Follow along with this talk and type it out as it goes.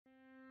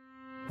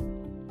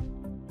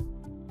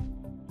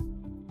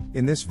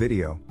In this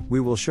video,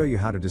 we will show you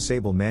how to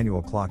disable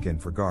manual clock-in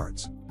for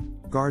guards.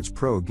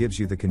 GuardsPro gives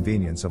you the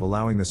convenience of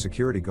allowing the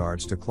security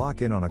guards to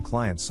clock in on a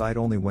client site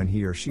only when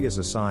he or she is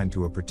assigned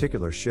to a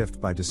particular shift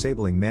by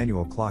disabling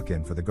manual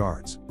clock-in for the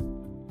guards.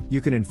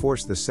 You can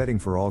enforce the setting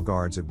for all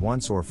guards at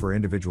once or for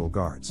individual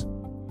guards.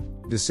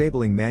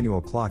 Disabling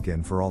manual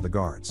clock-in for all the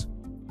guards.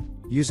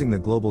 Using the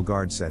global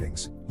guard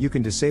settings, you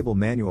can disable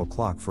manual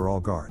clock for all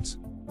guards.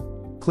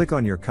 Click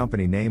on your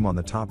company name on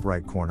the top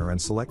right corner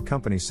and select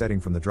Company Setting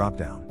from the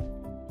drop-down.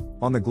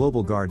 On the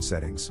global guard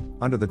settings,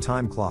 under the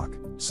time clock,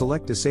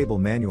 select Disable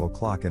Manual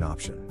Clock-in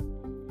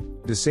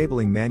option.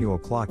 Disabling manual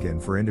clock-in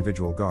for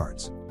individual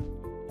guards.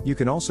 You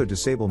can also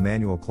disable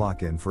manual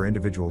clock-in for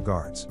individual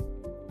guards.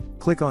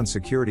 Click on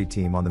Security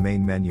Team on the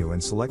main menu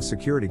and select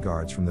Security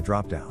Guards from the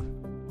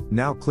drop-down.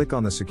 Now click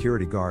on the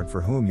security guard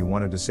for whom you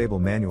want to disable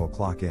manual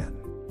clock-in.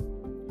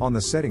 On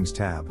the Settings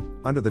tab,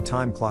 under the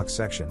Time Clock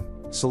section,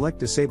 select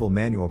Disable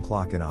Manual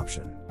Clock-in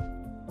option.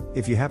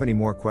 If you have any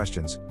more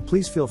questions,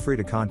 please feel free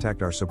to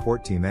contact our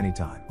support team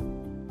anytime.